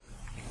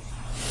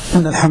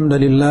إن الحمد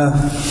لله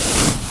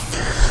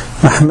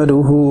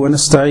نحمده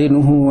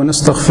ونستعينه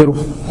ونستغفره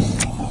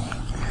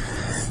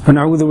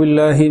ونعوذ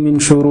بالله من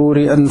شرور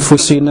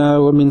أنفسنا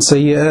ومن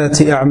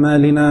سيئات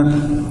أعمالنا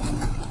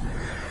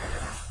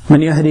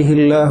من يهده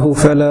الله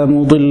فلا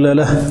مضل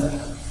له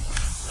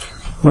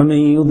ومن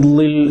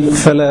يضلل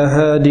فلا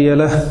هادي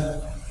له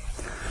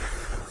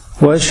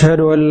وأشهد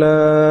أن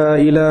لا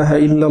إله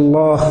إلا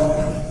الله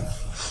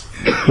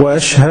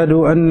وأشهد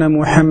أن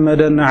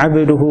محمدا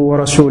عبده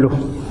ورسوله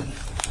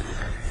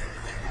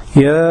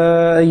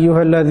يا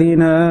أيها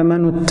الذين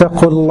آمنوا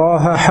اتقوا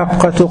الله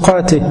حق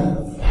تقاته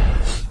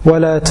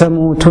ولا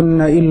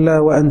تموتن إلا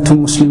وأنتم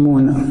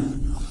مسلمون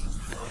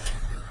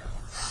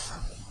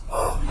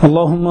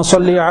اللهم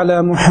صل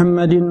على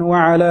محمد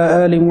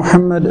وعلى آل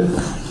محمد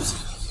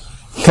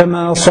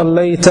كما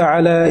صليت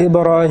على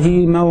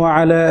إبراهيم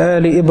وعلى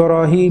آل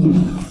إبراهيم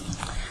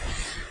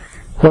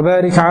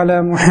وبارك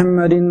على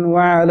محمد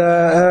وعلى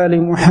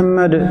آل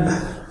محمد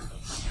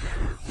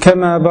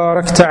كما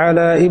باركت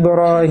على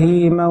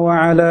إبراهيم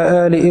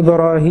وعلى آل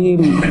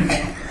إبراهيم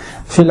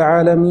في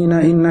العالمين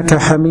إنك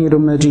حميد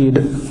مجيد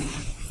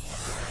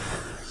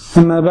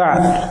أما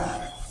بعد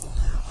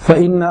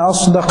فإن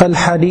أصدق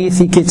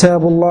الحديث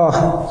كتاب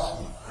الله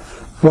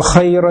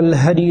وخير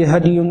الهدي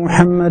هدي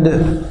محمد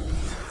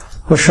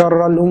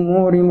وشر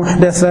الأمور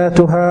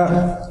محدثاتها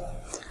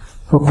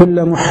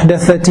وكل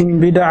محدثة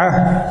بدعة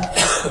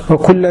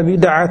وكل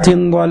بدعة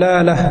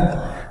ضلالة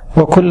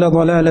وكل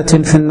ضلالة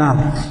في النار.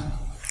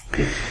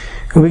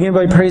 We begin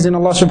by praising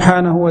Allah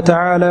subhanahu wa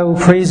ta'ala. We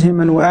praise Him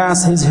and we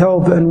ask His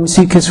help and we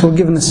seek His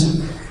forgiveness.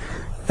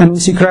 And we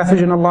seek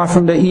refuge in Allah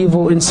from the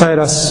evil inside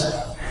us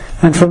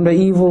and from the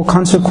evil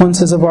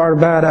consequences of our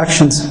bad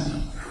actions.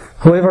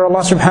 Whoever Allah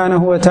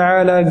subhanahu wa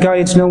ta'ala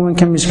guides, no one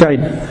can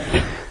misguide.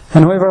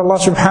 And whoever Allah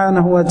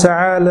subhanahu wa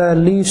ta'ala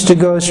leaves to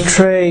go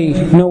astray,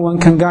 no one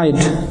can guide.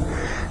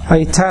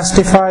 I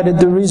testify that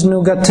there is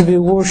no God to be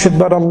worshipped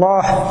but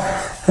Allah,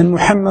 and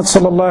Muhammad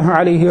sallallahu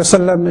alayhi wa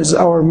sallam is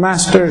our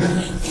master,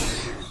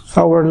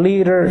 our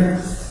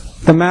leader,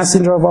 the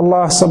messenger of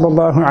Allah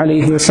sallallahu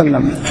alayhi wa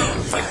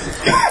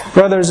sallam.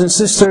 Brothers and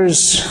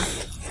sisters,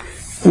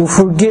 we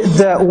forget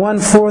that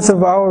 1/4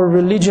 of our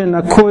religion,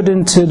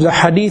 according to the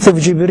hadith of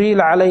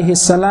Jibreel alayhi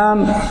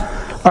salam,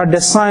 are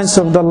the signs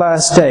of the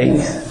last day.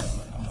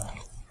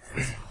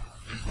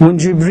 When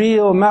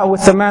Jibreel met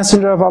with the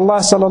Messenger of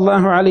Allah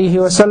sallallahu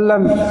alayhi wa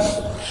sallam,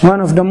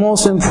 one of the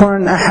most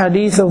important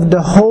ahadith of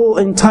the whole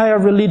entire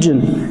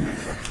religion,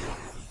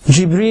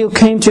 Jibreel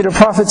came to the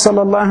Prophet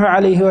sallallahu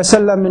alayhi wa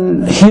sallam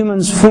in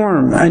human's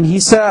form, and he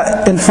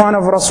sat in front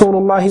of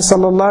Rasulullah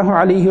sallallahu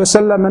alayhi wa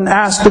sallam and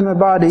asked him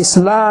about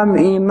Islam,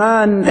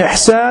 Iman,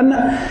 Ihsan,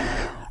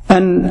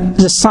 and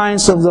the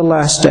signs of the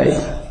last day.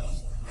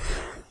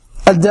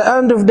 At the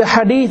end of the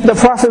hadith, the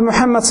Prophet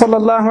Muhammad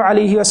sallallahu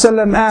alayhi wa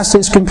sallam asked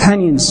his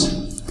companions.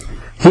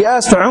 He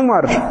asked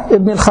Umar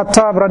ibn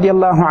al-Khattab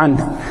radiallahu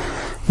anhu,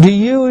 do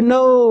you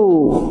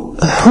know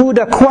who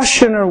the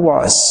questioner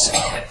was?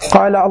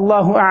 قال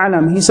الله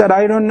أعلم. He said,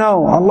 I don't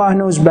know. Allah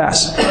knows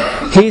best.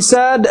 He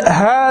said,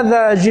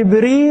 هذا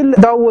جبريل.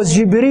 That was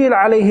Jibreel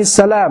alayhi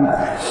salam.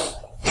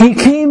 He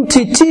came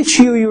to teach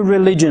you your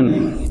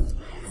religion.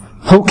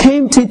 Who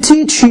came to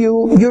teach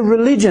you your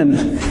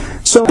religion.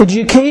 So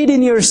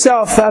educating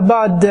yourself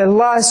about the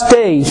last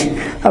day,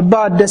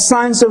 about the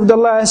signs of the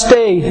last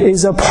day,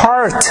 is a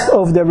part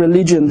of the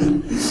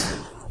religion.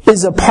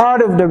 Is a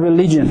part of the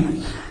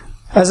religion.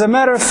 As a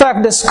matter of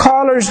fact, the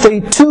scholars, they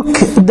took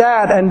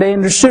that and they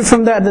understood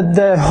from that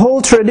the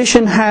whole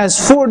tradition has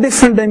 4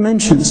 different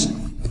dimensions.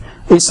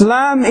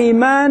 Islam,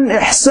 Iman,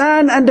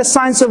 Ihsan, and the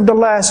signs of the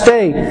last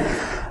day.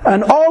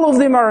 And all of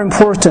them are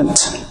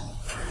important.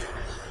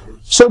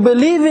 So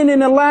believing in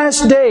the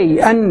last day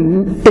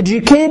and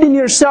educating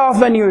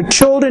yourself and your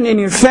children and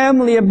your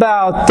family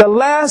about the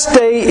last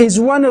day is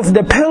one of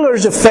the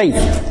pillars of faith.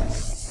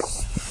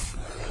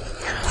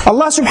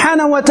 Allah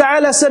subhanahu wa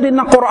ta'ala said in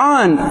the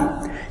Quran,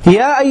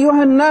 يَا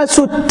أَيُّهَا النَّاسُ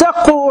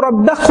اتَّقُوا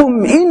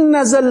رَبَّكُمْ إِنَّ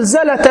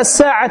زَلْزَلَةَ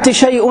السَّاعَةِ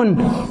شَيْءٌ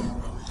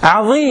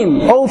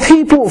عَظِيمٌ. O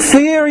people,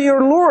 fear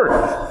your Lord,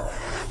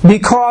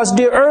 because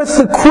the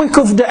earthquake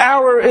of the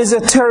hour is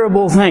a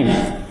terrible thing.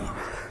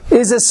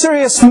 Is a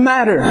serious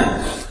matter,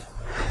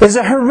 is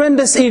a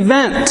horrendous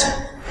event,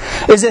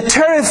 is a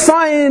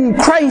terrifying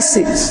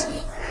crisis.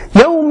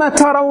 يَوْمَ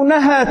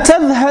تَرَوْنَهَا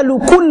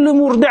تَذْهَلُ كُلُّ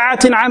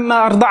مُرْضِعَةٍ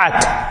عَمَّا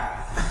أَرْضَعَتْ.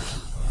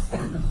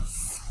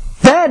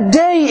 That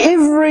day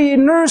every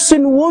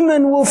nursing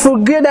woman will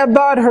forget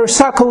about her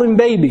suckling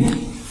baby.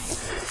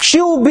 She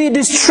will be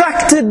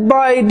distracted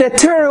by the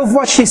terror of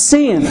what she's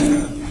seeing.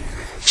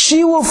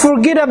 She will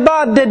forget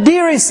about the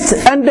dearest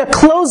and the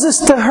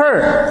closest to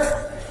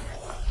her,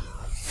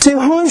 to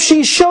whom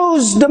she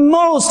shows the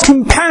most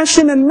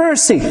compassion and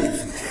mercy.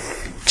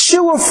 She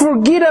will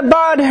forget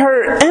about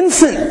her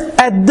infant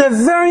at the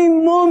very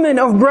moment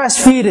of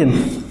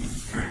breastfeeding.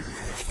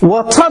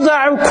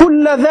 وَتَضَعُ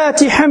كُلَّ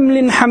ذَاتِ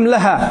حَمْلٍ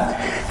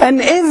حَمْلَهَا. And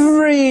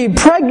every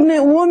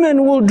pregnant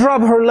woman will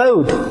drop her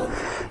load.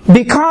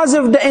 because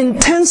of the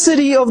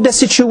intensity of the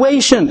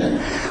situation.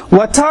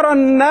 وَتَرَى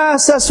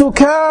النَّاسَ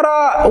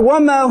سُكَارَى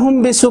وَمَا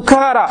هُمْ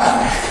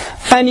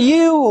بِسُكَارَى. And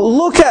you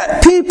look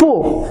at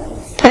people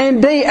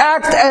and they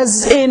act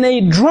as in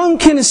a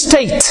drunken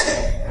state.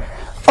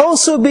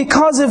 Also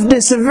because of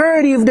the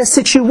severity of the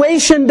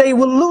situation, they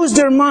will lose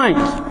their mind.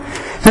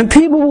 And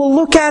people will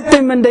look at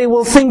them and they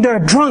will think they're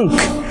drunk,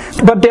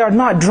 but they are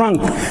not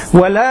drunk.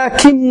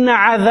 وَلَكِنَّ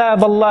عَذَابَ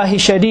اللَّهِ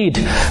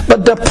شَدِيدٌ.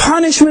 But the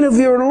punishment of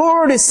your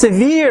Lord is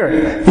severe,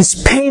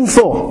 is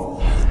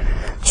painful.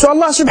 So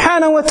Allah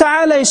subhanahu wa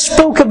ta'ala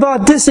spoke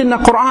about this in the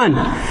Quran.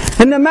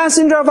 And the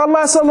Messenger of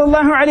Allah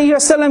sallallahu alayhi wa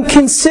sallam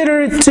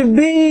considered it to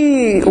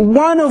be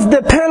one of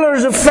the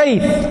pillars of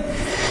faith.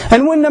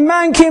 And when the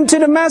man came to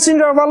the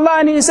Messenger of Allah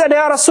and he said,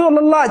 Ya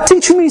Rasulullah,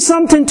 teach me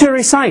something to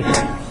recite.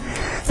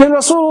 Then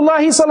Rasulullah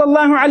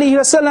sallallahu alayhi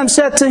wa sallam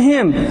said to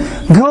him,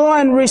 go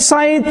and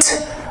recite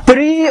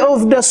 3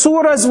 of the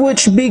surahs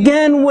which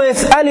begin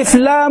with Alif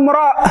Lam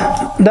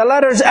Ra, the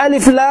letters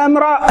Alif Lam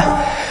Ra.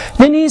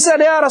 Then he said,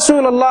 Ya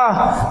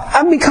Rasulullah,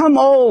 I've become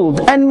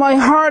old and my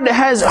heart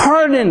has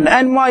hardened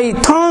and my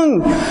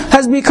tongue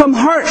has become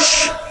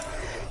harsh.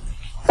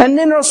 And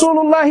then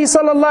Rasulullah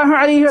sallallahu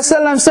alayhi wa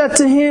sallam said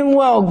to him,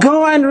 well,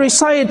 go and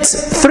recite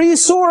 3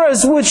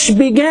 surahs which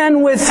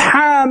began with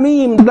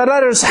Hamim, the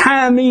letters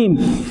Hamim.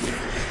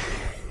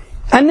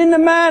 And then the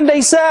man, they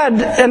said,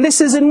 and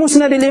this is in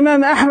Musnad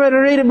al-Imam Ahmad,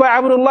 rated by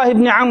Abdullah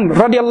ibn Amr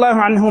radiallahu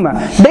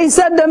anhuma. They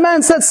said, the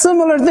man said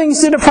similar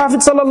things to the Prophet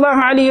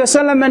sallallahu alayhi wa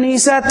sallam, and he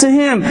said to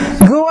him,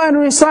 go and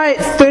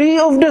recite 3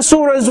 of the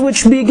surahs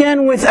which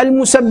began with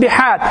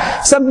Al-Musabbihat,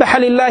 Sabbaha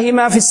lillahi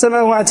ma fi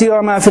samawati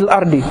wa ma fil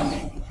ardi.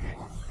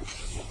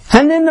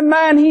 And then the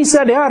man, he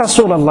said, Ya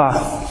Rasulullah,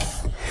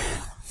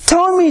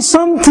 tell me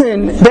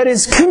something that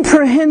is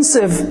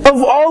comprehensive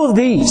of all of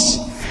these.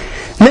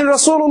 Then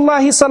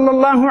Rasulullah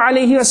sallallahu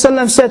alayhi wa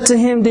sallam said to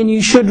him, then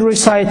you should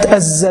recite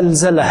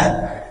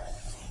Az-Zalzalah.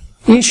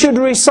 You should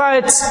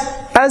recite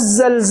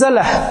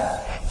Az-Zalzalah.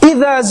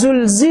 إِذَا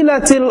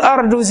زُلْزِلَتِ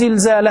الْأَرْضُ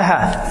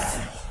زِلْزَالَهَا.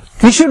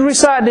 You should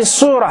recite this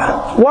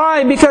surah.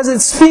 Why? Because it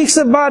speaks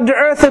about the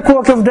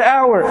earthquake of the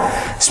hour.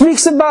 It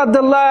speaks about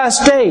the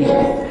last day.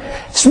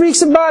 It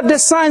speaks about the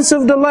signs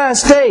of the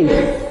last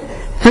day.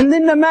 And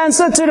then the man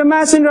said to the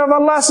Messenger of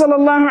Allah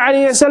sallallahu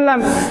alayhi wa sallam,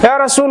 Ya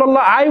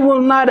Rasulullah, I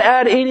will not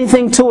add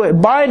anything to it.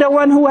 By the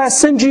one who has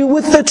sent you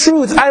with the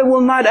truth, I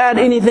will not add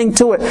anything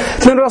to it.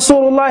 Then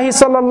Rasulullah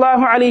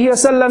sallallahu alayhi wa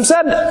sallam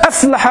said,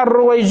 أَفْلَحَ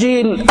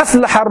الرُّوَيْجِيلُ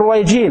أَفْلَحَ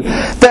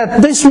الرُّوَيْجِيلُ.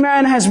 That this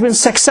man has been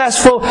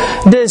successful,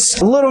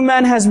 this little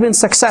man has been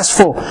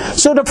successful.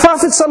 So the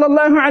Prophet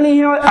sallallahu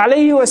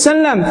alayhi wa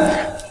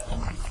sallam,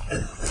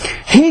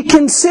 he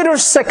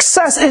considers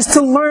success is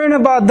to learn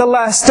about the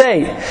last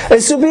day,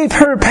 is to be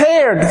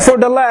prepared for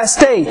the last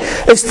day,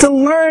 is to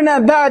learn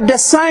about the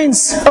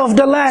signs of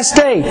the last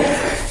day.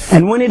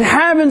 And when it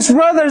happens,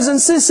 brothers and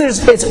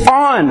sisters, it's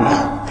on.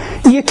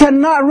 You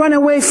cannot run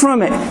away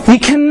from it. You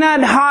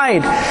cannot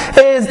hide.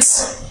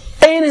 It's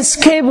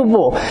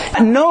inescapable.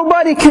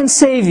 Nobody can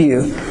save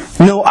you.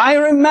 No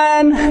Iron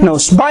Man, no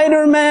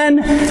Spider-Man,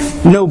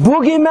 no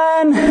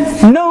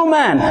Boogeyman, no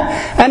man.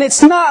 And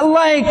it's not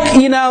like,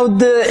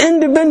 the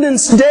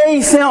Independence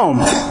Day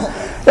film.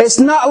 It's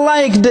not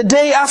like the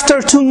Day After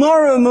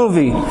Tomorrow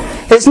movie.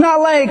 It's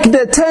not like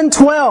the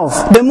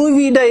 10-12, the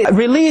movie they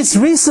released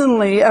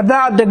recently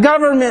about the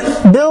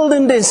government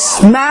building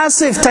this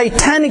massive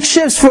Titanic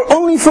ships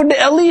only for the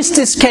elites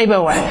to escape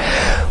away.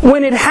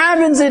 When it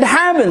happens, it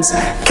happens.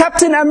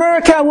 Captain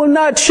America will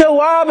not show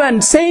up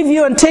and save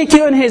you and take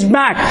you on his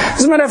back.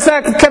 As a matter of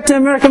fact, Captain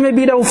America may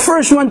be the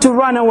first one to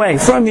run away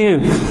from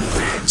you.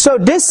 So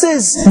this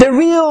is the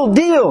real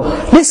deal.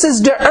 This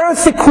is the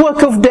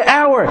earthquake of the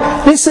hour.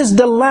 This is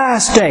the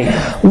last day.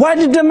 Why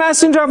did the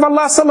Messenger of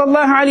Allah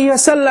sallallahu alaihi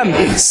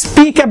wasallam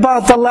speak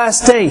about the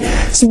last day?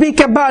 Speak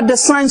about the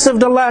signs of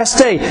the last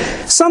day.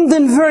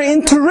 Something very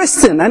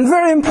interesting and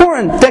very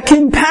important. The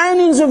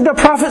companions of the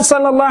Prophet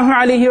sallallahu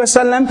alaihi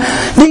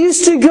wasallam, they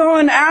used to go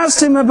and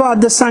ask him about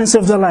the signs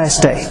of the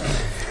last day.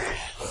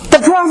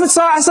 The Prophet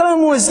sallallahu alaihi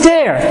wasallam was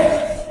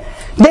there.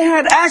 They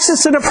had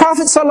access to the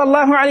Prophet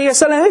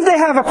ﷺ. If they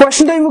have a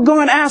question, they will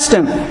go and ask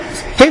him.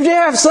 If they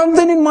have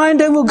something in mind,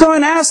 they will go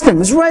and ask him.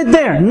 It's right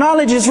there.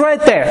 Knowledge is right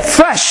there.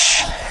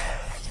 Fresh.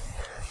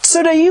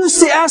 So they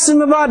used to ask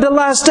him about the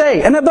last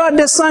day and about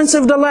the signs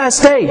of the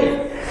last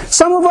day.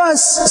 Some of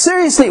us,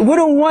 seriously, we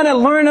don't want to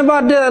learn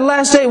about the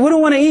last day. We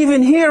don't want to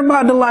even hear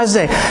about the last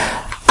day.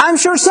 I'm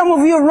sure some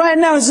of you right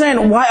now are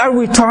saying, why are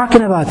we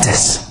talking about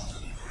this?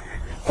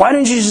 Why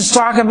don't you just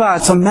talk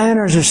about some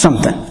manners or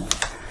something?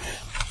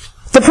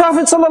 The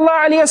Prophet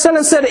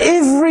ﷺ said,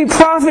 every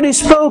prophet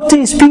spoke to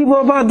his people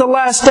about the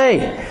last day.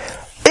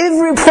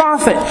 Every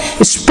prophet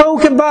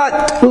spoke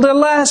about the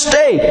last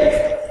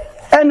day.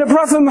 And the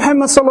Prophet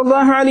Muhammad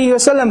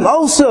ﷺ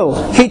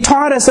also, he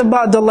taught us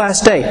about the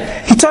last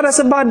day. He taught us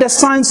about the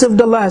signs of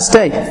the last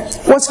day.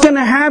 What's going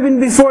to happen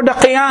before the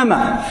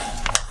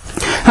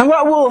Qiyamah. And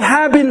what will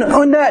happen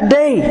on that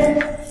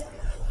day.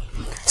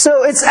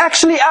 So it's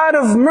actually out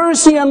of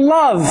mercy and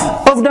love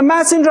of the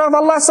Messenger of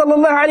Allah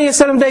sallallahu alaihi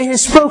wasallam that he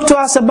spoke to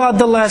us about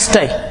the last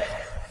day.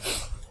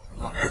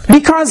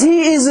 Because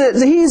he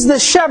is the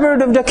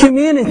shepherd of the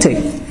community.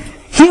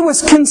 He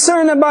was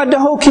concerned about the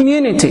whole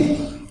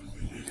community.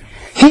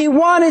 He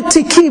wanted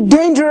to keep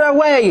danger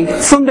away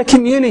from the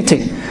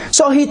community.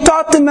 So he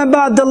taught them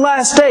about the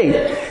last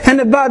day and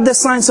about the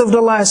signs of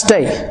the last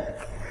day.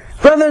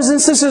 Brothers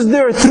and sisters,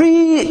 there are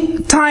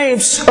 3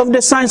 types of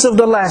the signs of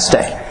the last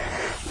day.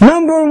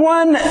 Number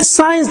 1,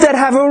 signs that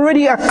have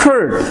already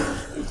occurred.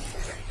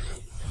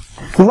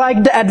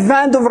 Like the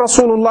advent of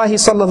Rasulullah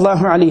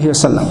sallallahu alaihi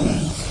wasallam,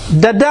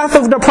 the death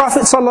of the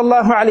Prophet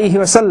sallallahu alaihi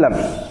wasallam,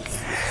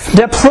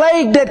 the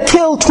plague that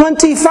killed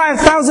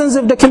 25,000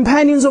 of the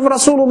companions of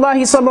Rasulullah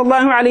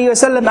sallallahu alaihi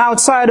wasallam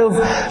outside of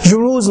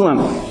Jerusalem.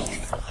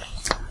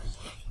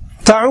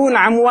 Ta'un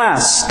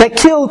Amwas, that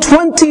killed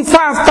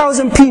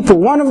 25,000 people.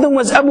 One of them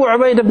was Abu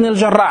Ubaid ibn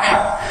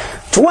al-Jarrah.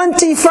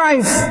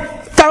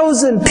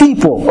 25,000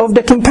 people of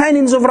the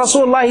companions of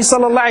Rasulullah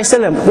sallallahu alaihi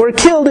wasallam were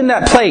killed in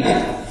that plague.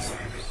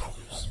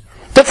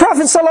 The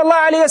Prophet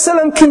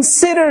ﷺ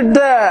considered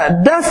the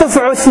death of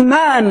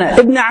Uthman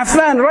ibn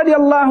Affan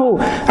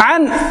radiallahu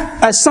an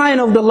a sign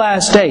of the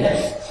last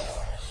day.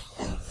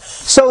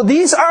 So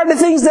these are the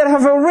things that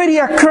have already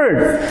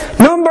occurred.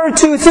 Number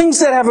 2, things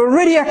that have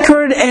already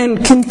occurred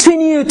and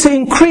continue to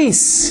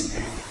increase.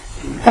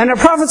 And the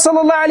Prophet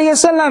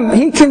ﷺ,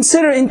 he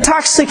considered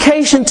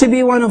intoxication to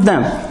be one of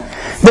them.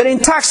 That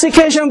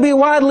intoxication will be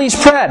widely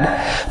spread.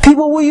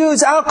 People will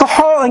use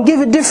alcohol and give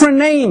it different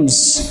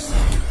names.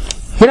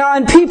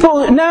 And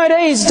people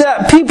nowadays,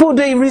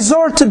 they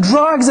resort to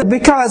drugs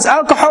because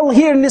alcohol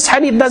here in this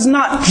hadith does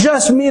not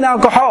just mean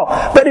alcohol,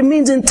 but it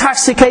means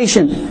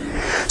intoxication.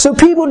 So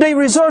people, they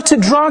resort to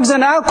drugs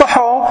and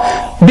alcohol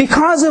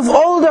because of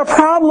all the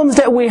problems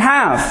that we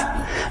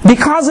have.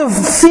 Because of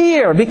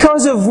fear,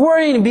 because of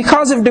worrying,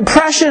 because of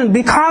depression,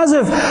 because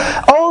of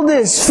all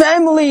this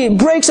family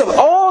breaks up,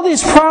 all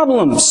these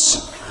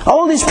problems.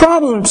 All these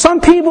problems.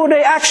 Some people,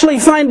 they actually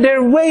find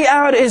their way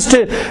out is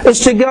to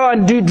go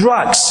and do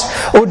drugs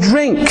or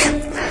drink.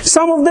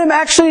 Some of them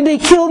actually, they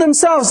kill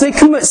themselves. They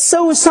commit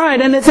suicide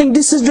and they think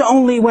this is the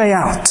only way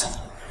out.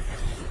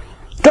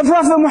 The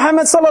Prophet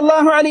Muhammad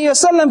sallallahu alaihi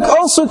wasallam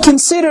also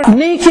considered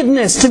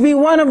nakedness to be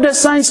one of the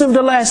signs of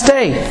the last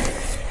day.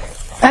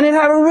 And it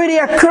had already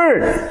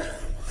occurred.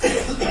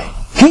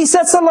 He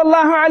said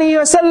sallallahu alayhi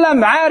wa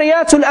sallam,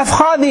 عَارِيَاتُ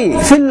الْأَفْخَاذِ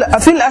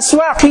فِي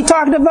الْأَسْوَاقِ. He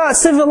talked about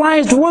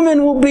civilized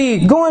women will be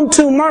going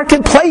to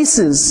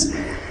marketplaces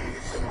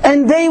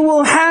and they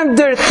will have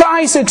their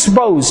thighs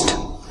exposed.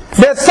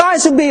 Their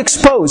thighs will be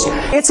exposed.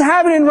 It's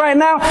happening right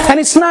now, and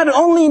it's not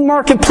only in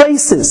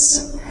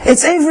marketplaces.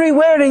 It's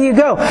everywhere that you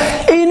go.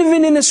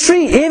 Even in the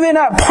street, even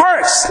at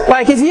parks.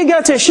 Like if you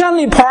go to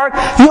Shanley Park,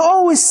 you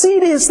always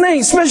see these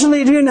things,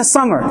 especially during the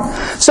summer.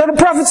 So the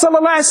Prophet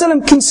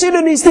ﷺ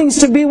considered these things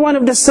to be one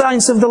of the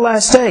signs of the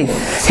last day.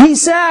 He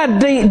said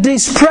the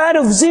spread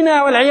of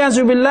zina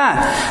wal-'iyazu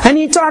billah. And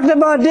he talked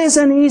about this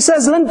and he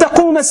says, لَن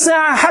تَقُومَ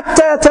السَّاعَةَ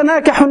حَتَّى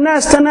تَنَاكَحُ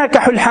النَّاسِ تَنَاكَحُ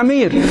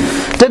الْحَمِيرِ.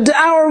 That the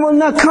hour will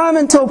not come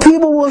until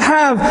people will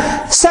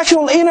have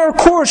sexual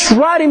intercourse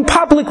right in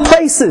public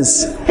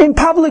places. In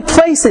public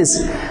places.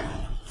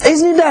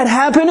 Isn't that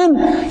happening?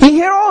 You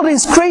hear all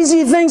these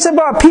crazy things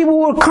about people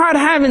who are caught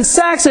having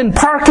sex in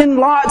parking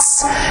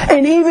lots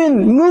and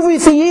even movie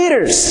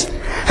theaters.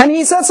 And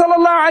he said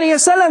sallallahu alayhi wa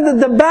sallam that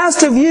the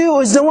best of you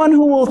is the one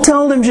who will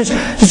tell them just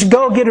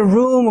go get a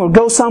room or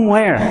go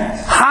somewhere.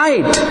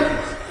 Hide.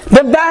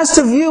 The best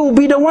of you will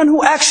be the one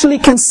who actually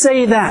can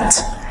say that.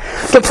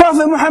 The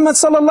Prophet Muhammad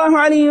sallallahu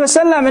alayhi wa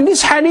sallam, and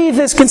this hadith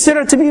is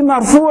considered to be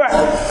marfu'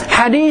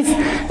 hadith.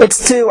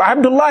 It's to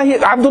Abdullah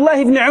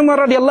ibn Umar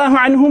radiallahu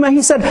anhuma.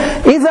 He said,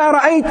 إِذَا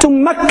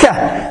رَأَيْتُمْ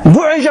مَكَّةً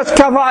بُعِجَتْ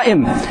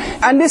كَظَائِمْ.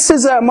 And this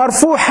is a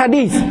marfu'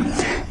 hadith.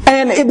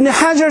 And Ibn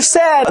Hajar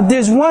said,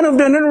 there's one of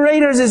the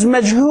narrators is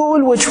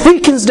majhul, which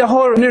weakens the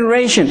whole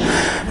narration.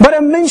 But I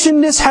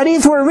mentioned this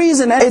hadith for a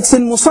reason. It's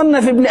in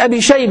Musannaf ibn Abi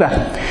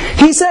Shaybah.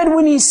 He said,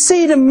 when you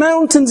see the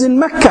mountains in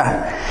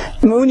Mecca,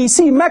 when you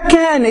see Mecca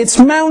and its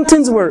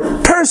mountains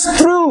were pierced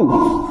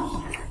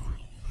through,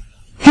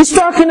 he's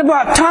talking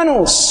about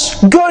tunnels.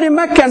 Go to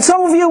Mecca. And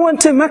some of you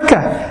went to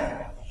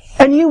Mecca.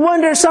 And you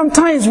wonder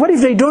sometimes, what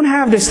if they don't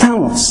have these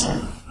tunnels?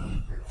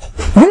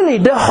 Really,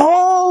 the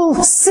whole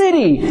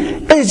city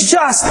is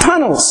just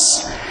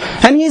tunnels.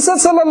 And he said,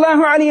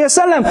 sallallahu alayhi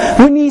wa sallam,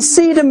 when you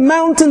see the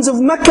mountains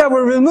of Mecca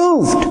were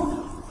removed,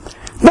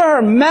 there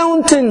are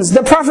mountains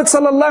the Prophet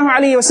sallallahu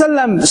alayhi wa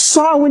sallam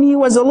saw when he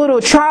was a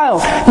little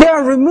child. They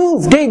are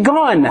removed, they're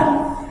gone.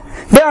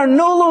 They are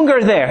no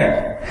longer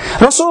there.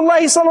 Rasulullah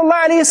sallallahu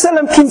alayhi wa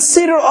sallam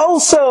consider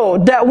also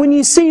that when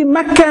you see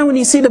Mecca, when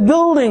you see the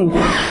building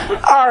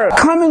are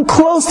coming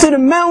close to the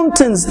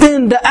mountains,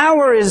 then the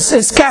hour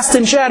is cast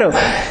in shadow.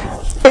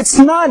 It's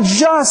not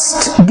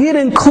just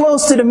getting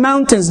close to the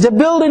mountains. The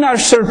buildings are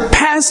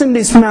surpassing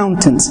these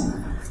mountains.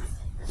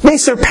 They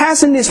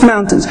surpassing these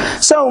mountains.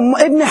 So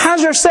Ibn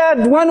Hajar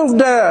said one of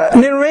the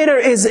narrator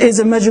is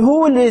a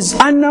majhul, is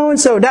unknown,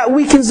 so that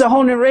weakens the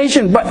whole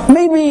narration. But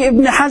maybe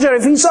Ibn Hajar,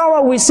 if he saw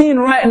what we're seeing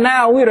right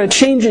now, we would have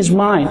changed his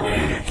mind.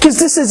 Because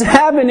this is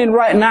happening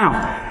right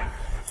now.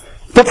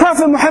 The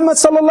Prophet Muhammad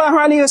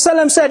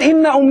ﷺ said,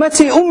 Inna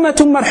ummati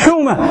ummatun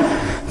marhuma,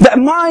 that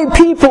my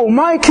people,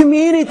 my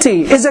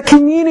community is a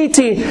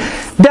community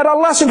that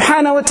Allah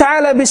subhanahu wa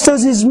ta'ala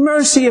bestows His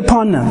mercy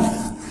upon them.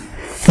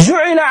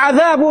 جُعِلَ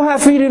عَذَابُهَا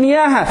فِي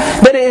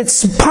دُنْيَاهَا, that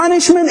its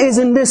punishment is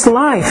in this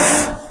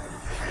life.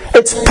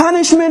 Its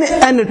punishment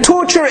and the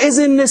torture is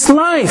in this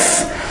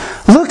life.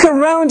 Look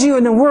around you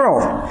in the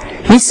world.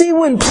 You see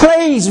when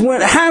plagues,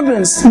 when it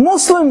happens,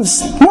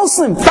 thousands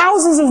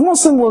of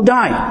Muslims will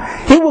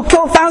die. He will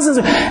kill thousands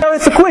of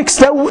earthquakes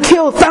that will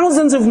kill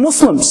thousands of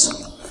Muslims.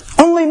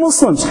 Only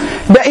Muslims.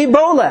 The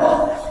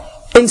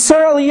Ebola in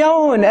Sierra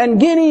Leone and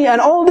Guinea and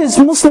all these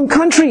Muslim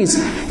countries,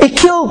 it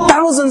killed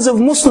thousands of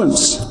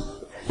Muslims.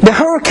 The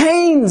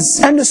hurricanes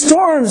and the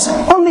storms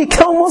only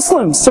kill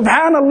Muslims.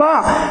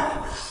 Subhanallah.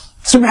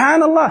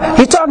 Subhanallah.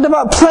 He talked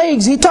about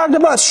plagues, he talked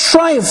about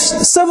strife,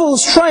 civil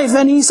strife,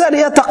 and he said,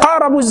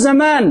 يَتَقَارَبُ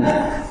الزَّمَانِ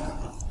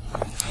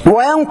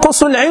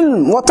وَيَنْقُصُ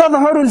الْعِلْمِ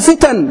وَتَظْهَرُ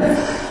الْفِتَنِ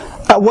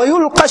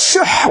وَيُلْقَى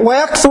الشُّحْ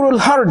وَيَكْثُرُ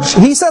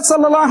الْحَرْجِ. He said,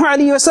 sallallahu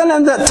alayhi wa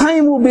sallam, that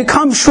time will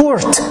become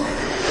short.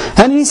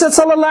 And he said,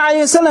 sallallahu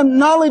alayhi wa sallam,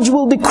 knowledge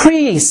will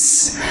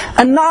decrease.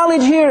 And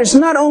knowledge here is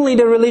not only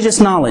the religious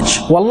knowledge.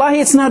 Wallahi,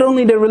 it's not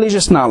only the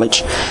religious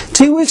knowledge.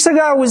 2 weeks ago,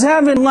 I was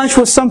having lunch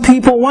with some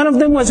people. One of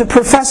them was a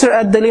professor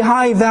at the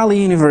Lehigh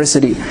Valley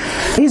University.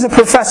 He's a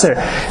professor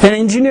in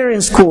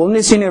engineering school in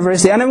this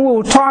university. And then we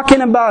were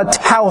talking about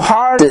how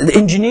hard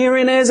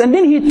engineering is. And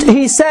then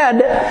he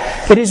said,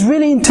 it is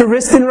really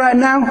interesting right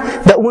now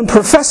that when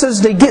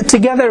professors, they get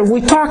together,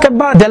 we talk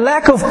about the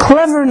lack of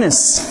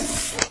cleverness.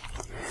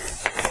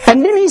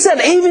 And then he said,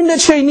 even the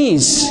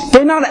Chinese,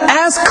 they're not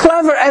as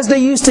clever as they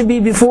used to be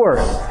before.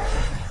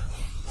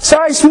 So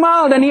I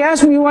smiled, and he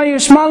asked me why you're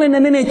smiling,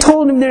 and then I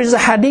told him there's a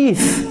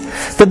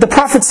hadith that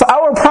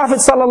our Prophet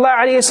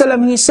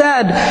ﷺ, he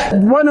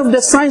said, one of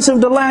the signs of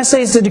the last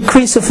day is the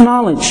decrease of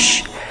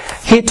knowledge.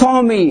 He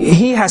told me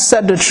he has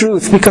said the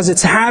truth because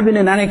it's happening,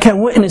 and I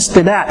can witness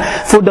to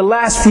that for the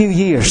last few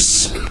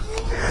years.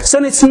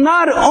 So it's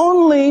not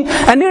only,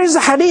 and there is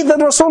a hadith that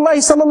Rasulullah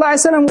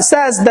ﷺ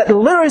says that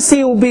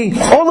literacy will be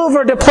all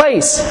over the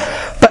place.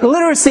 But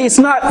literacy is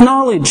not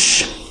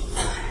knowledge.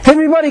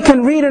 Everybody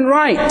can read and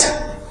write.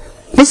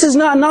 This is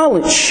not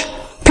knowledge.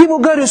 People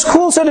go to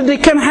school so that they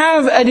can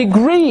have a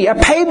degree, a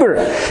paper,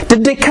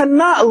 that they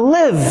cannot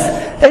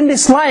live in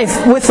this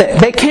life with it.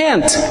 They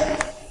can't.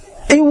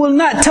 It will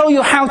not tell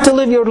you how to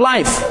live your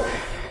life.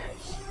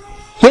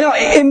 You know,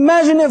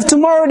 imagine if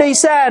tomorrow they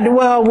said,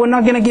 well, we're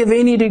not going to give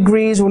any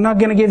degrees, we're not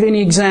going to give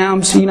any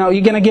exams. You know,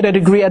 you're going to get a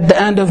degree at the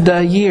end of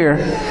the year.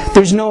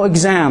 There's no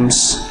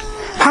exams.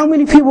 How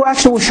many people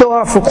actually will show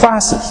up for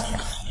classes?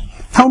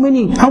 How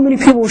many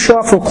people will show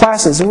up for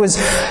classes? It was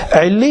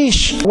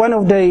Alish, one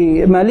of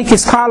the Maliki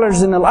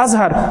scholars in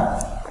Al-Azhar.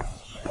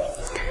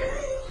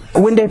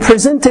 When they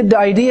presented the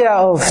idea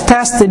of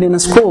testing in a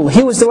school,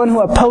 he was the one who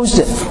opposed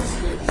it.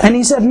 And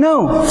he said,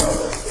 no.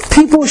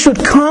 People should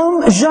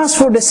come just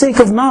for the sake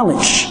of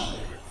knowledge.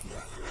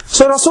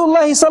 So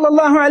Rasulullah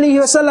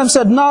ﷺ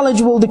said knowledge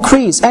will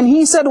decrease. And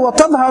he said,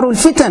 وَتَظْهَرُ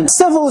الْفِتَنِ,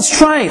 civil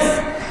strife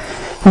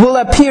will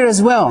appear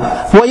as well.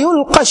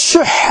 وَيُلْقَى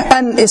الشُّحْ,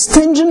 and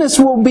stinginess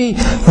will be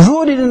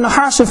rooted in the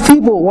hearts of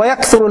people.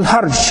 وَيَكْثُرُ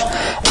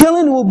الْحَرْجِ,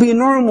 killing will be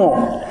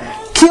normal.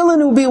 Killing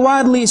will be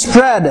widely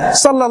spread.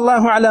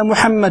 Sallallahu ala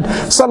Muhammad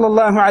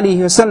sallallahu alayhi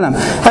wasallam.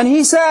 And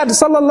he said,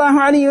 sallallahu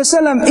alayhi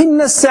wasallam,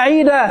 Inna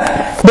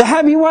as-sa'ida, the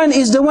happy one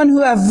is the one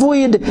who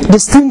avoid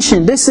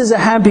distinction. This is a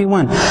happy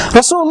one.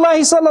 Rasulullah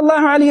sallallahu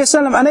alayhi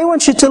wasallam, and I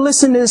want you to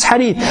listen to this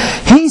hadith.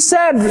 He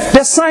said,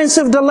 the signs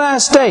of the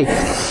last day,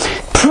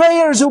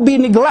 prayers will be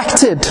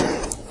neglected.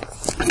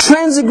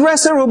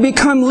 Transgressor will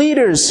become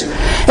leaders.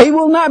 It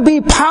will not be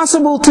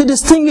possible to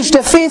distinguish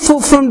the faithful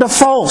from the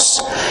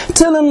false.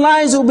 Telling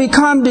lies will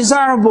become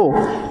desirable.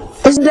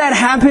 Isn't that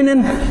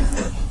happening?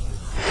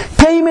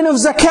 Payment of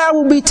zakah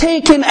will be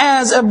taken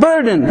as a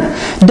burden.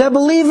 The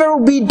believer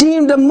will be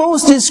deemed the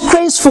most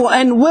disgraceful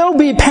and will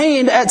be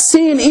pained at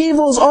seeing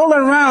evils all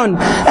around,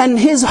 and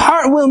his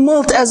heart will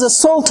melt as a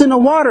salt in the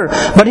water,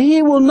 but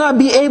he will not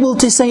be able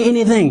to say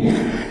anything.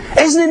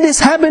 Isn't this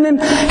happening?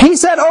 He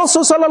said also,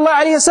 sallallahu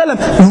alayhi wa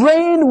sallam,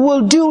 rain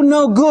will do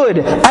no good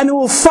and it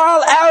will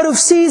fall out of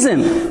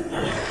season.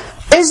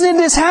 Isn't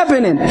this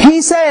happening?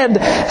 He said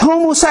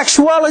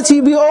homosexuality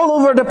will be all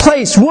over the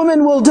place.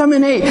 Women will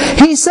dominate.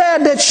 He said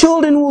that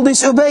children will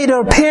disobey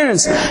their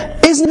parents.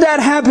 Isn't that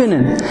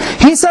happening?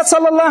 He said,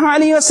 sallallahu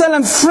alayhi wa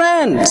sallam,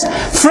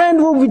 friend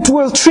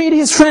will treat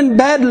his friend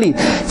badly.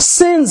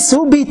 Sins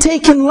will be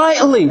taken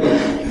lightly.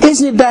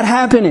 Isn't that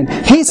happening?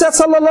 He said,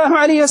 sallallahu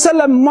alayhi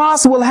wa sallam,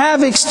 mosques will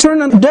have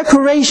external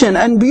decoration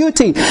and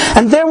beauty,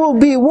 and there will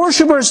be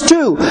worshippers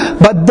too,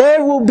 but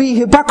there will be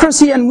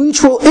hypocrisy and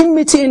mutual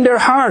enmity in their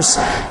hearts.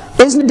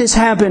 Isn't this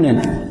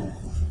happening?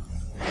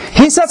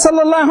 He said,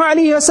 sallallahu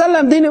alayhi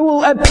wasallam, then it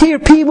will appear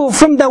people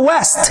from the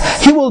west.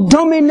 He will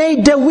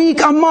dominate the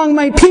weak among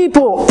my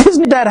people.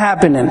 Isn't that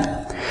happening?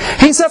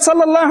 He said,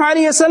 sallallahu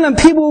alayhi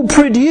wasallam, people will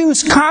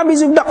produce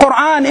copies of the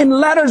Quran in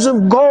letters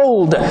of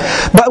gold,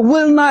 but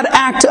will not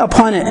act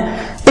upon it.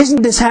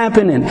 Isn't this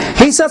happening?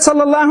 He said,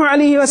 sallallahu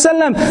alayhi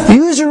wasallam,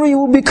 usury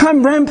will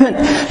become rampant.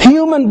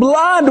 Human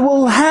blood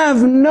will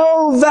have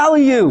no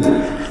value.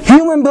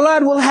 Human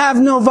blood will have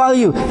no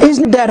value.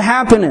 Isn't that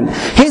happening?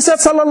 He said,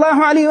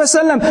 sallallahu alayhi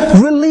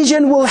wasallam,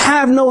 religion will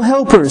have no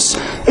helpers.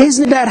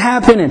 Isn't that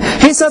happening?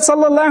 He said,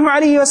 sallallahu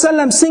alayhi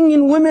wasallam,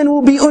 singing women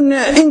will be on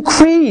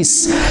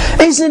increase.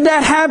 Isn't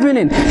that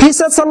happening? He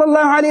said,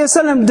 sallallahu alayhi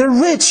wasallam, the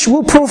rich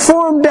will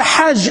perform the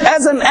Hajj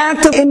as an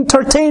act of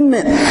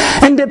entertainment,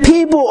 and the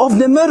people of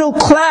the middle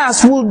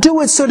class will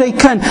do it so they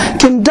can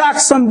conduct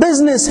some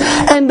business,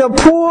 and the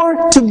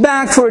poor to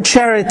beg for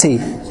charity.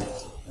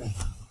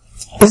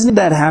 Isn't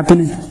that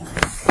happening?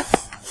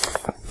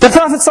 The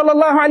Prophet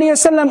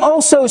ﷺ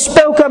also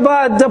spoke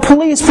about the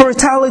police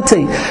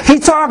brutality. He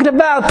talked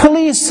about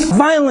police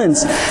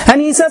violence.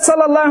 And he said,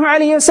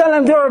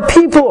 ﷺ, there are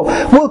people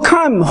who will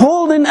come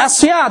holding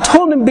asiyat,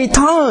 holding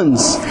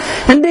batons,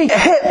 and they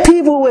hit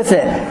people with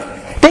it.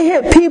 They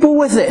hit people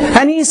with it.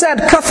 And he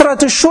said,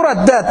 kathrat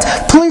al-shurat,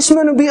 that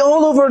policemen will be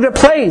all over the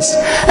place.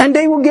 And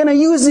they were going to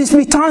use these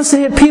batons to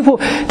hit people.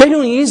 They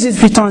don't use these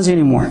batons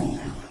anymore.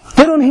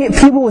 They don't hit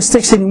people with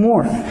sticks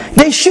anymore.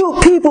 They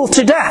shoot people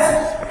to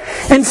death.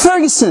 In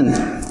Ferguson,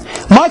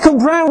 Michael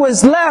Brown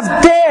was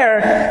left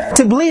there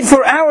to bleed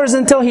for hours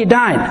until he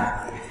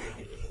died.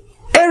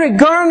 Eric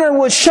Garner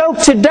was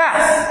choked to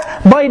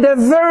death by the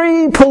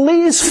very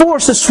police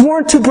forces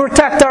sworn to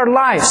protect our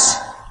lives.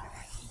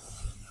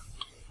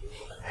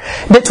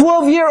 The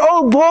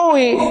 12-year-old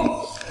boy,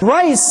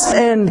 Rice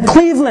in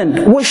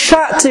Cleveland, was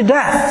shot to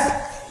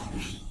death.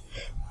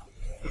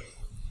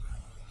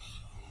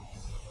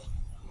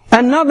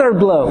 Another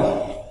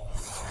blow.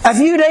 A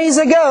few days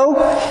ago,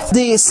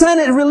 the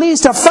Senate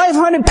released a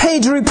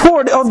 500-page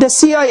report of the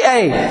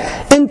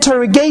CIA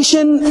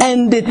interrogation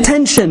and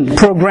detention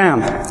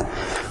program.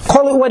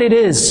 Call it what it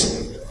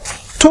is.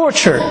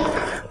 Torture.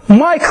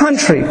 My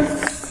country,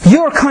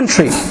 your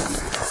country,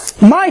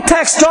 my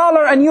tax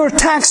dollar and your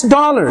tax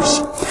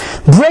dollars.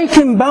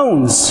 Breaking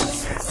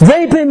bones.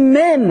 Raping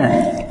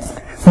men.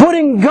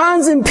 Putting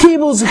guns in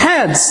people's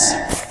heads.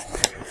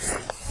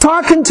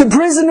 Talking to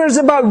prisoners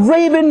about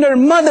raping their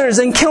mothers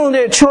and killing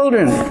their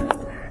children.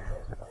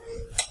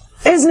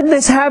 Isn't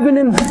this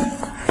happening?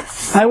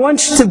 I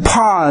want you to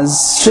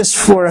pause just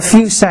for a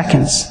few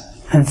seconds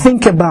and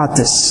think about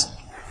this.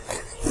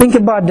 Think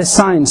about the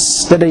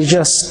signs that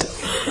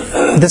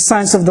the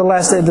signs of the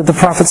last day that the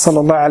Prophet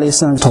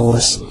ﷺ told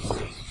us.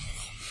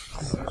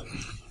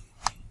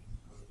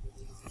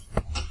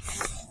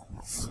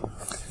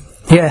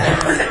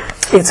 Yeah,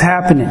 it's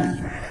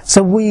happening.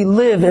 So we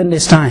live in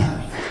this time.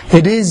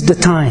 It is the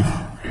time.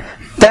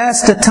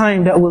 That's the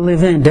time that we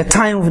live in. The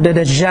time of the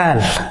Dajjal.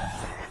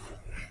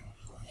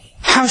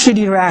 How should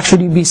you react?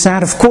 Should you be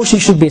sad? Of course you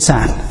should be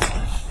sad.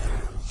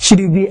 Should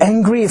you be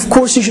angry? Of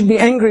course you should be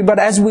angry. But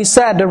as we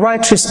said, the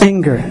righteous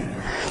anger.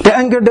 The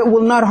anger that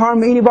will not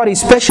harm anybody,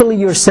 especially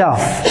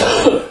yourself.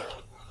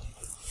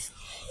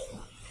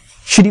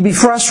 Should you be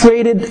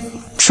frustrated?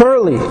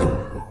 Surely.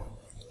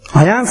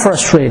 I am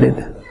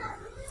frustrated.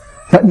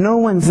 But know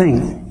one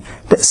thing,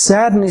 that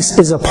sadness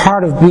is a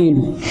part of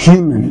being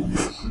human.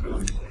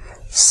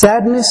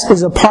 Sadness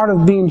is a part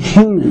of being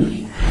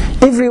human.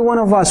 Every one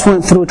of us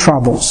went through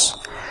troubles.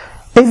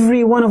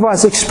 Every one of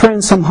us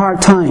experienced some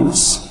hard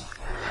times.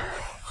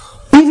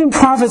 Even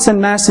prophets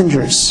and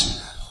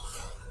messengers.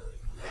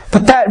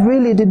 But that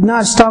really did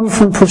not stop them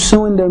from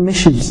pursuing their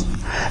missions.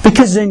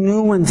 Because they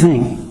knew one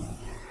thing.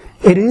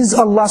 It is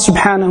Allah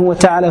subhanahu wa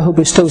ta'ala who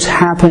bestows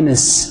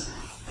happiness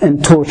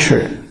and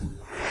torture.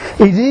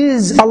 It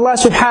is Allah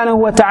subhanahu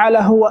wa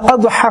ta'ala who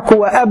adhaq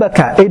wa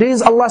abaka. It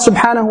is Allah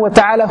subhanahu wa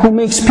ta'ala who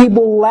makes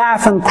people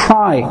laugh and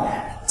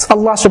cry. It's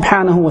Allah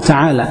subhanahu wa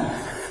ta'ala.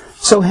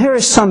 So here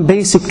is some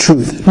basic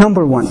truth.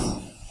 Number one.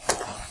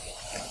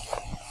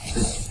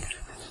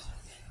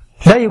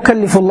 لا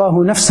يكلف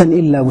الله نفسا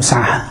إلا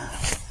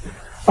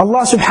وسعها.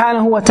 Allah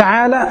subhanahu wa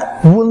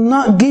ta'ala will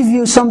not give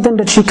you something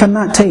that you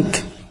cannot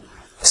take.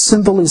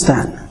 Simple as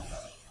that.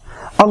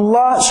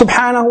 Allah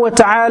subhanahu wa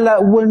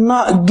ta'ala will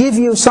not give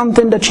you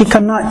something that you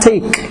cannot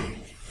take.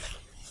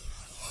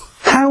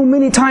 How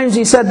many times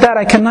He said that,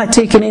 I cannot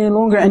take it any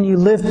longer, and you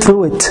lived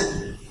through it?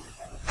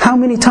 How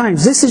many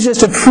times? This is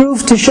just a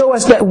proof to show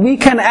us that we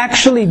can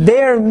actually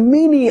bear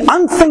many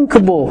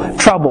unthinkable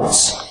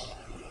troubles.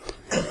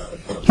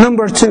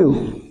 Number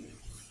two.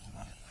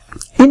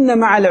 إِنَّ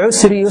مَعَ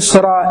الْعُسْرِ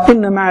يُسْرًا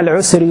إِنَّ مَعَ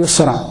الْعُسْرِ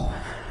يُسْرًا.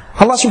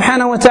 Allah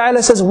subhanahu wa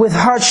ta'ala says, with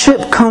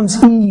hardship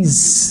comes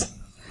ease.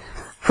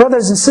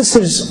 Brothers and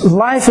sisters,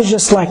 life is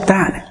just like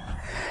that.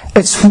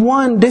 It's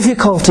one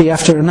difficulty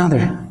after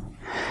another.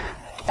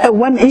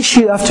 One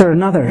issue after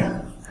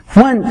another.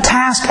 One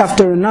task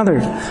after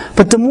another.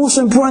 But the most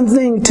important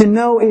thing to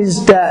know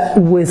is that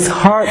with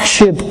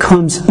hardship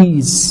comes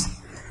ease.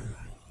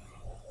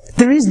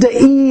 There is the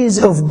ease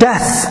of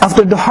death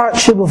after the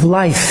hardship of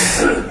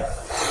life.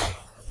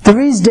 There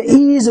is the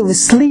ease of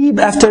sleep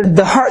after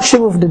the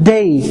hardship of the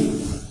day.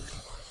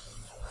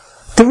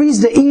 There is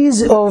the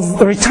ease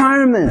of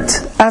retirement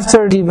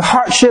after the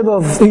hardship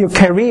of your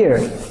career.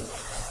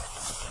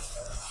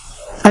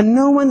 And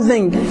no one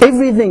thing,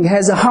 everything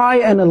has a high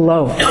and a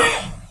low.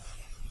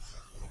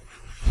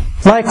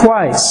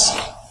 Likewise,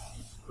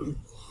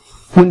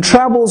 when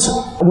troubles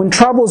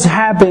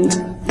happen,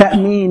 that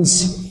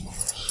means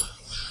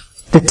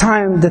the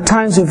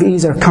times of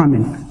ease are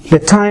coming. The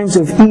times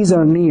of ease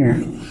are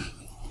near.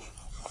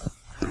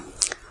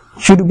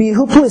 Should we be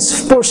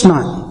hopeless? Of course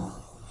not.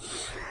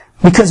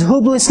 Because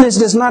hopelessness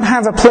does not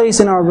have a place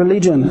in our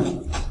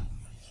religion.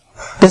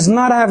 Does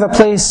not have a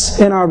place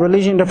in our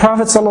religion. The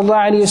Prophet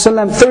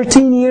ﷺ,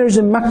 13 years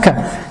in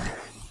Mecca.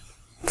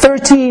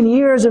 13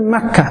 years in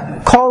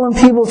Mecca, calling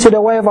people to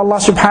the way of Allah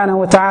subhanahu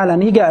wa ta'ala,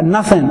 and he got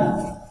nothing.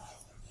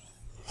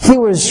 He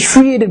was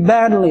treated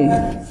badly.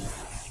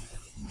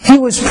 He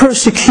was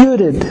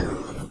persecuted.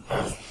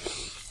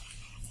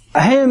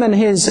 Him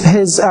and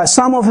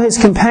some of his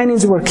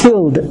companions were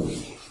killed.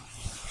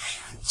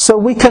 So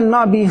we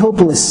cannot be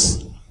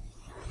hopeless.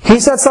 He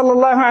said,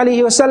 sallallahu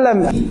alaihi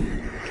wasallam,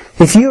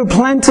 if you're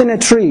planting a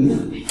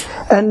tree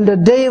and the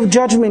day of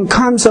judgment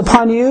comes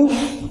upon you,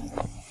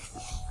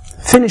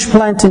 finish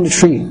planting the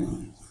tree.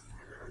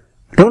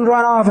 Don't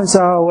run off and say,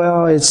 oh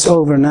well, it's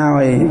over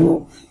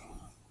now.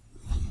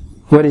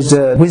 What is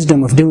the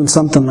wisdom of doing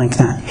something like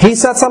that? He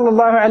said,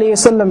 sallallahu alaihi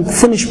wasallam,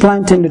 finish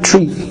planting the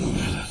tree.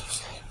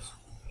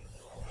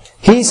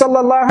 He,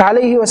 sallallahu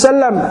alaihi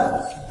wasallam,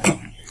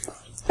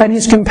 and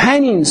his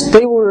companions,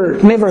 they were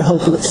never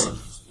hopeless.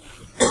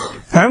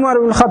 Umar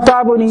ibn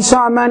Khattab, when he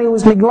saw a man who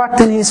was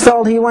neglecting his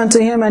field, he went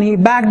to him and he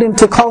begged him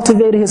to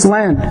cultivate his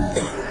land.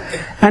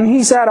 And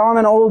he said, I'm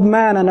an old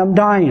man and I'm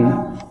dying.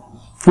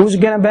 Who's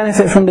going to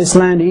benefit from this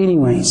land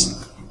anyways?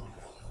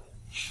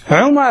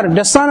 Umar,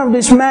 the son of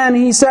this man,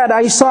 he said,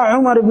 I saw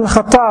Umar ibn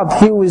Khattab.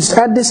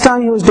 At this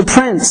time he was the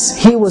prince.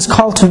 He was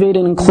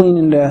cultivating and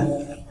cleaning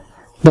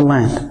the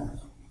land.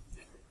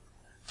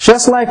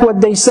 Just like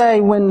what they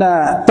say when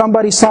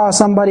somebody saw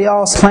somebody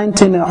else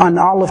planting an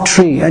olive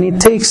tree, and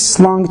it takes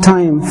a long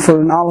time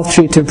for an olive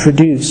tree to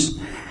produce.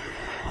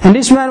 And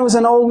this man was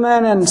an old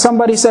man, and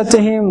somebody said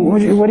to him,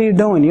 what are you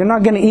doing? You're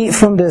not going to eat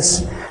from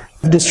this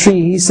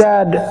tree. He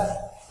said,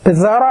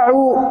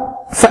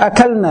 ذَرَعُوا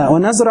فَأَكَلْنَا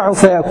وَنَزْرَعُوا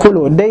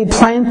فَيَأْكُلُوا. They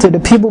planted, the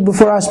people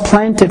before us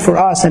planted for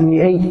us and we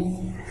ate.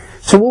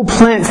 So we'll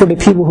plant for the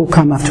people who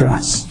come after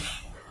us.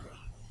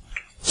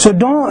 So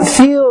don't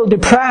feel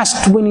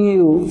depressed when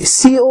you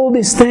see all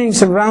these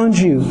things around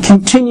you.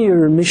 Continue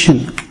your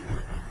mission.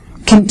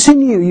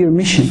 Continue your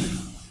mission.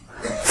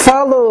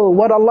 Follow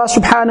what Allah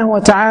subhanahu wa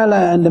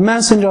ta'ala and the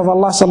Messenger of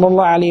Allah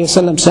sallallahu alayhi wa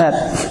sallam said.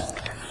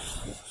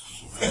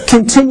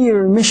 Continue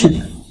your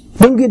mission.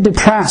 Don't get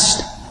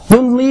depressed.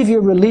 Don't leave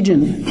your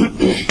religion.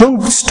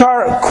 Don't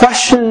start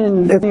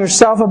questioning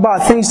yourself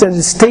about things that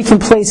is taking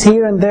place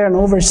here and there and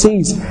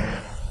overseas.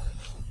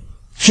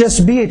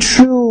 Just be a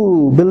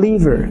true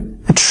believer,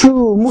 a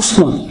true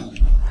Muslim.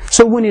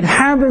 So when it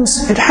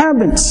happens, it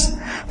happens.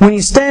 When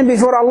you stand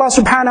before Allah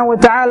subhanahu wa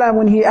ta'ala,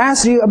 when He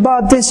asks you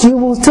about this, you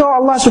will tell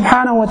Allah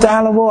subhanahu wa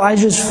ta'ala, well, I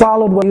just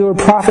followed what your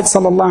Prophet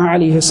sallallahu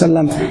alaihi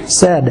wasallam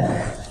said.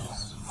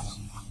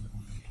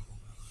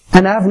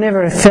 And I've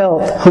never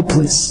felt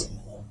hopeless.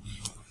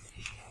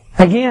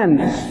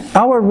 Again,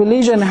 our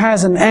religion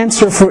has an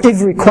answer for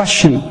every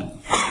question,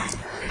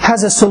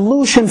 has a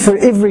solution for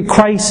every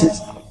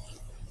crisis.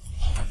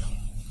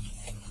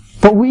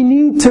 But we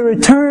need to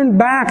return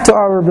back to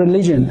our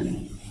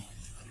religion.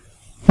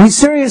 We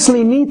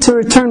seriously need to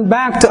return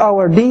back to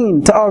our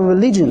deen, to our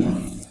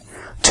religion.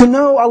 To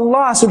know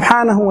Allah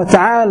subhanahu wa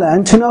ta'ala,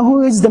 and to know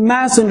who is the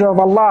Messenger of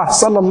Allah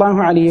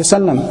sallallahu alayhi wa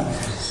sallam.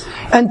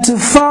 And to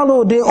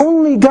follow the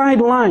only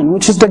guideline,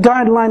 which is the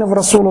guideline of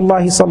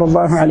Rasulullah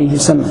sallallahu alayhi wa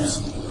sallam.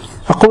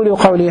 أقول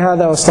قولي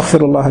هذا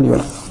واستغفر الله لي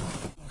ولكم.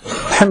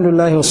 الحمد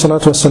لله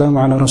والصلاة والسلام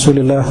على رسول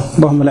الله.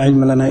 اللهم لا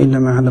علم لنا إلا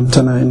ما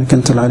علمتنا إنك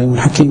أنت العليم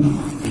الحكيم.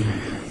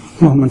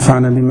 اللهم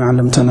انفعنا بما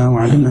علمتنا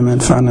وعلمنا ما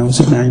ينفعنا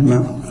وزدنا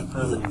علما.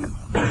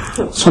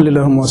 صلى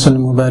اللهم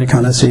وسلم وبارك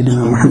على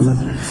سيدنا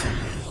محمد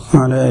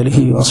وعلى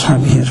آله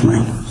وأصحابه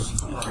أجمعين.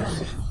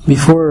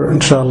 Before,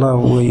 inshallah,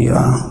 we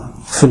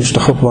finish the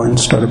khutbah and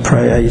start to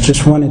pray, I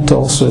just wanted to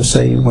also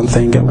say one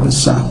thing.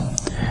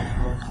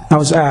 I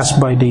was asked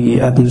by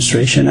the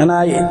administration, and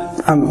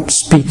I'm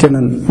speaking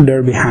on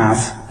their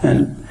behalf,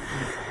 and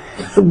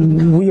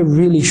we are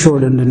really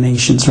short on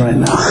donations right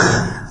now.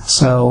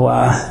 So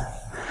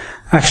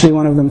actually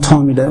one of them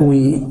told me that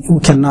we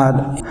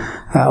cannot,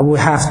 we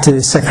have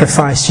to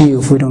sacrifice you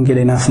if we don't get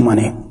enough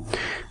money.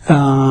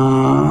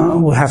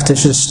 We'll have to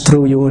just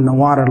throw you in the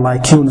water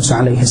like Yunus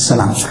alayhi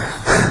salam.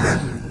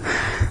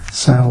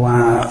 So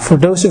for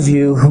those of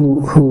you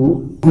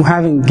who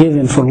haven't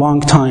given for a long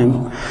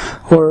time,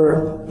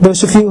 or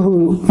those of you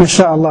who,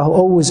 mashallah,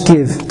 always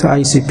give to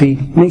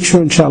ICP, make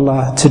sure,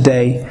 inshallah,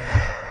 today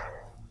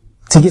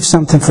to give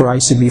something for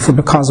ICP for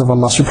the cause of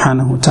Allah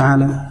subhanahu wa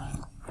ta'ala.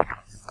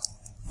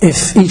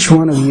 if each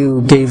one of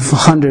you gave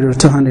 $100 or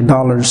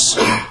 $200,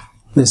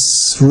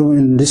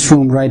 in this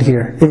room right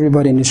here,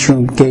 everybody in this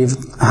room gave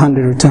 $100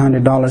 or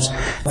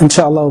 $200,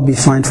 inshallah will be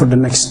fine for the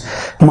next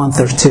month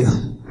or two,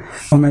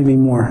 or maybe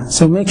more.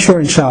 So make sure,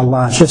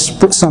 inshallah,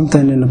 just put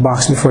something in the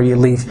box before you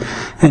leave.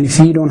 And if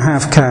you don't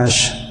have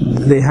cash,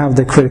 they have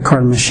the credit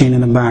card machine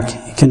in the back.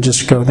 You can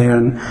just go there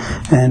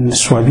and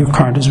swipe your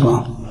card as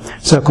well.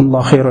 جزاكم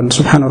الله خيرا.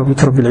 سبحان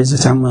ربك رب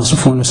العزة عما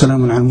يصفون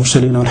وسلام على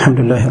المرسلين والحمد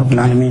لله رب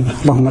العالمين.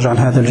 اللهم اجعل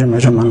هذا الجمع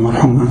جمعا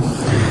مرحوما،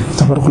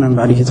 تفرقنا من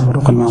بعده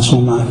تفرقا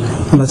معصوما،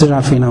 ولا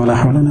تجعل فينا ولا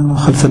حولنا ولا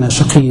خلفنا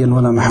شقيا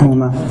ولا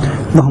محروما.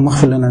 اللهم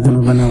اغفر لنا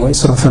ذنوبنا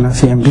وإسرافنا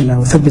في أمرنا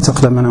وثبت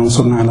أقدامنا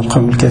وانصرنا على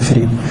القوم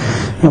الكافرين.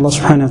 May Allah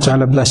subhanahu wa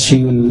ta'ala bless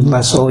you and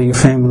bless all your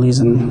families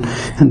and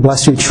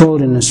bless your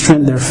children and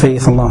strengthen their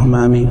faith.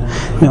 Allahumma ameen.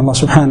 May Allah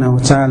subhanahu wa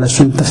ta'ala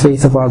strengthen the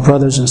faith of our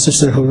brothers and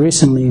sisters who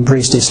recently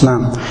embraced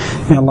Islam.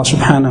 May Allah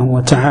subhanahu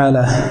wa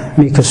ta'ala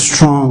make us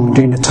strong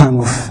during the time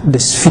of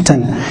this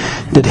fitan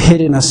that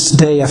hitting us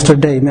day after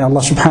day. May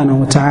Allah subhanahu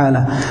wa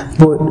ta'ala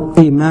put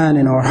iman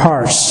in our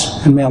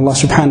hearts, and may Allah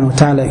subhanahu wa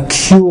ta'ala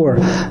cure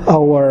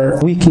our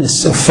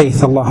weakness of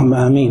faith.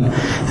 Allahumma ameen.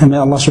 And may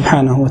Allah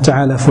subhanahu wa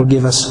ta'ala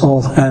forgive us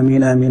all.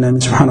 Ameen, ameen,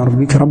 ameen. Subhana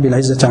rabbika rabbil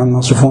izzati amma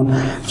yasifun.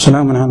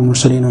 Salamun ala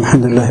al-mursaleen.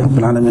 Alhamdulillahi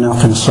rabbil alamin.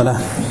 Aqim as-salah.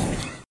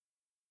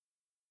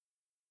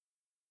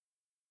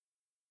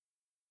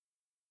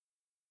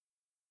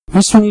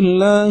 بسم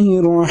الله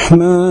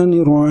الرحمن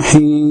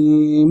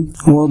الرحيم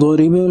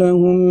واضرب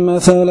لهم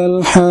مثل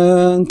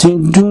الحياة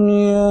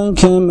الدنيا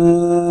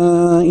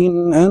كماء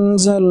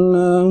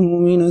أنزلناه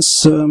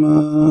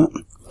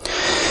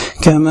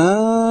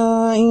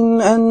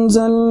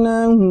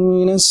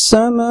من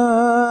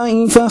السماء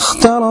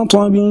فاختلط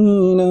به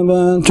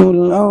نبات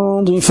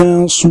الأرض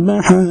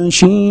فأصبح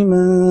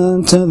هشيما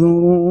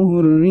تذروه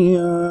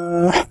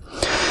الرياح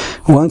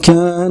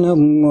وكان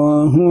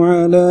الله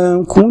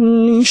على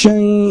كل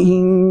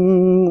شيء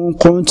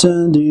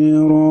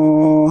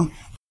مقتدرا.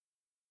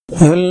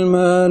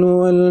 المال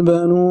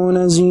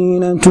والبنون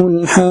زينة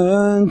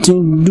الحياة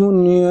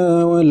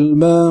الدنيا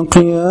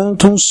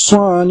والباقيات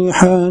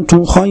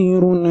الصالحات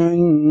خير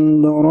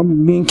عند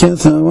ربك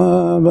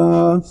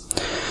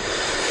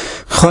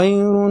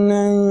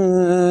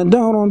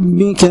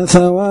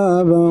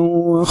ثوابا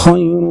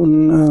وخير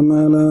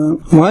أملا.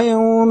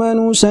 ويوم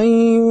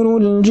نسير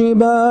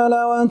الجبال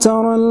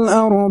وترى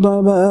الأرض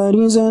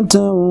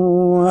بارزة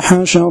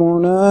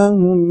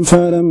وحشرناهم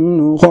فلم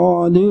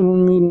نغادر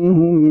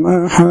منهم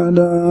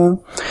أحدا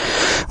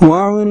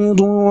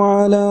وعرضوا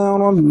على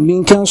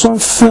ربك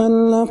صفا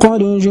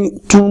لقد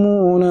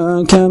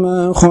جئتمونا كما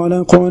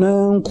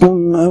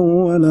خلقناكم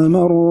أول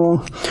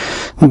مرة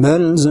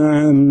بل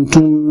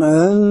زعمتم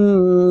أن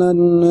لن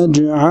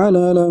نجعل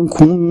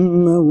لكم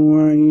موعدا.